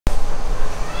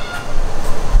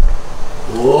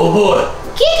Oh boy.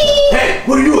 Kitty! Hey,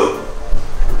 what are you doing?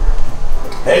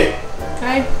 Hey.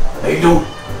 Hey. How you doing?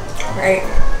 Great.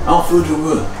 I don't feel too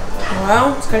good.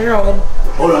 Well, it's because you're old.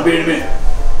 Hold on, be in a minute.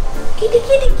 Kitty,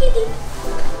 kitty, kitty.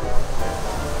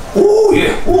 Oh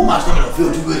yeah. Oh, my stomach don't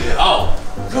feel too good at all.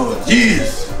 Oh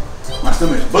Jesus. My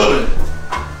stomach's bubbling.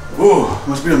 Oh,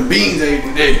 must be them beans I ate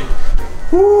today.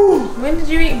 Woo. When did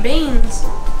you eat beans?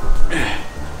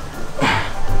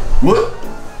 What?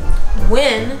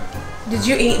 When did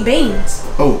you eat beans?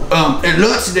 Oh, at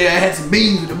lunch today I had some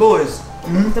beans with the boys.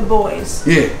 Mm-hmm. The boys.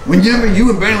 Yeah. When you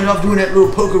and Brandon was off doing that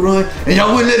little poker run and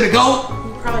y'all wouldn't let me go?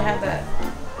 You probably had that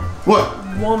What?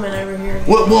 woman over here.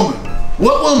 What woman?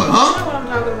 What woman, You huh? know what I'm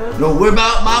talking about. Don't worry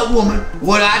about my woman,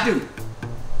 what I do.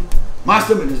 My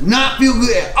stomach does not feel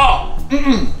good at all.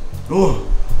 Mm-mm. Oh,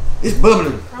 it's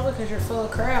bubbling. Probably because you're full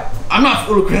of crap. I'm not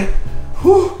full of crap.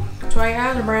 Whew. That's why your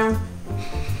eyes are brown.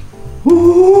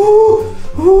 Ooh,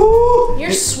 ooh.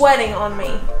 You're sweating on me.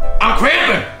 I'm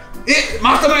cramping.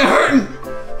 My stomach is hurting.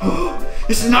 Oh,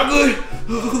 this is not good.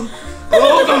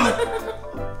 Oh God.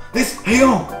 Hang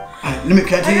on. Right,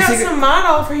 can I tell I you a got secret? some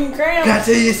Midol for your cramp. Can I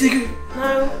tell you a secret?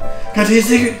 No. Can I tell you a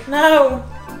secret? No.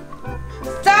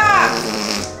 Stop!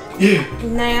 Yeah.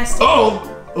 Nasty. Oh,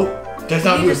 that's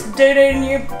not You good. just doo-dooed in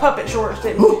your puppet shorts,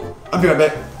 didn't you? Ooh, I'll be right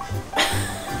back.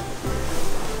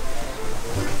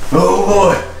 Oh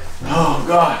boy. Oh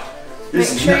God. Make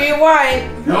sure you wipe.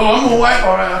 No, I'm gonna wipe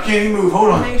all right. I can't even move. Hold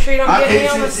on. Make sure you don't I get me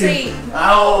can't on the sit seat. still.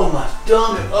 Oh, my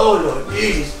stomach. Oh, Lord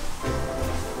Jesus.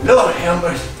 Lord have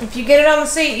mercy. If you get it on the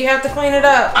seat, you have to clean it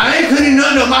up. I ain't cleaning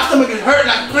nothing up. My stomach is hurting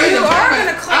like crazy. You are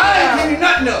gonna clean I it ain't up. cleaning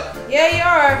nothing up. Yeah, you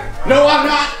are. No, I'm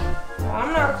not. Well,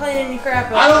 I'm not cleaning your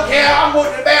crap up. I don't care. I'm going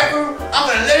to the bathroom. I'm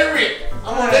gonna let it rip.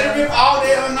 I'm gonna let it rip all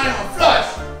day, all night. I'm gonna flush.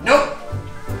 Nope.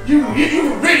 You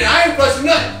ready? I ain't flushing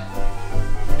nothing.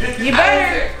 You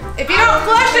better. If you don't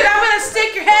flush it, I'm gonna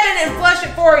stick your head in it and flush it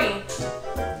for you.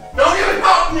 Don't even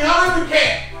talk to me. I don't even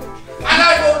care. I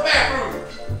gotta go to the bathroom.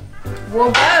 We'll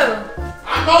go.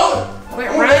 I'm going. Quit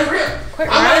I'm running. gonna rip. Quit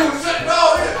I'm running. not gonna shut the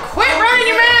door here. Quit running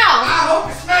your mouth. I hope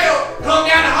the smell come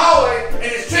down the hallway and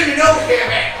it's trimming nose hair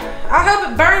back. I hope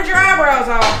it burns your eyebrows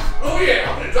off. Oh yeah,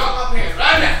 I'm gonna drop my pants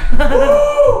right now.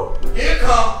 Woo! Here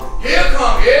come,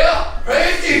 yeah.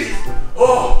 Praise Jesus.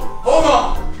 Oh, hold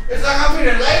on. It's like I'm in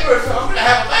labor, so I'm gonna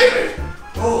have a baby.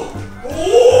 Oh,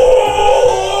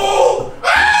 ooh!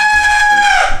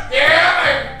 Ah! Yeah,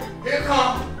 baby. Here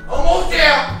come, almost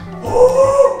there.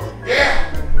 Ooh!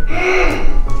 Yeah.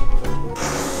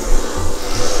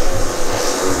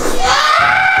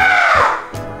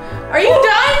 Are you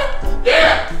done?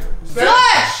 Yeah.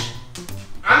 Flush.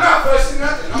 I'm not flushing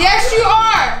nothing. Yes, you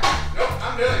are. Nope,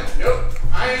 I'm done. Nope,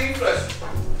 I ain't even flushing.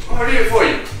 I'm gonna do it for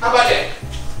you. How about that?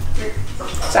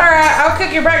 It's all right. I'll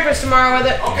cook your breakfast tomorrow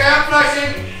with it. Okay, I'm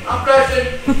flushing.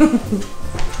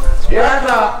 What I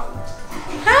thought.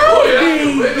 Oh yeah, I Howdy.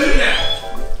 feel way better now.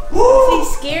 Is Woo! he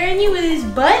scaring you with his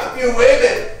butt? I feel way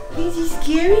better. Is he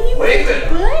scaring you Way with his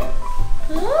better. butt?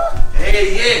 Huh?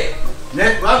 Hey, yeah.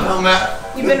 That's what I'm talking about.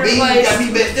 You've been Them beans replaced. got me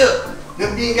messed up.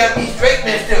 Them beans got me straight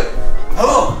messed up.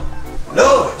 Oh,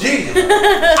 Lord Jesus.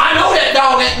 I know that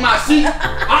dog ain't in my seat.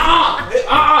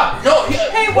 No,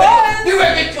 Hey, what? You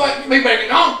better get your, you better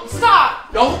get home.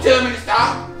 Stop. Don't tell me to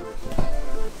stop.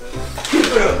 Keep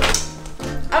it up.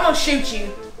 I'm gonna shoot you.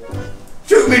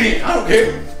 Shoot me then. I don't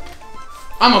care.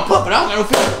 I'm a puppet. I don't got no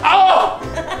feelings. Oh!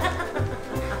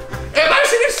 Everybody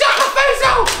should have shot my face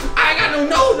off. I ain't got no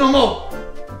nose no more.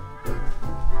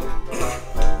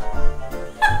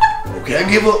 Okay, I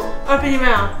give up. Open your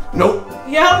mouth. Nope.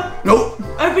 Yep. Nope.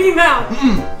 Open your mouth.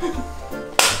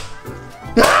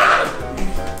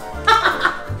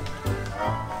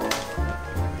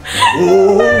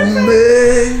 Oh,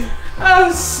 man.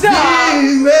 Oh, stop.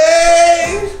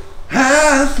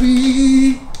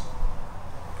 Happy.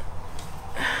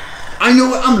 I know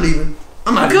what. I'm leaving.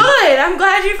 I'm out of here. Good. I'm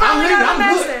glad you I'm finally leaving. got the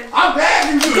I'm good. message. I'm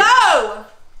glad you good. Go.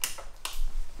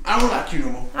 I don't like you no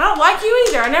more. I don't like you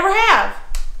either. I never have.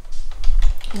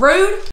 Rude.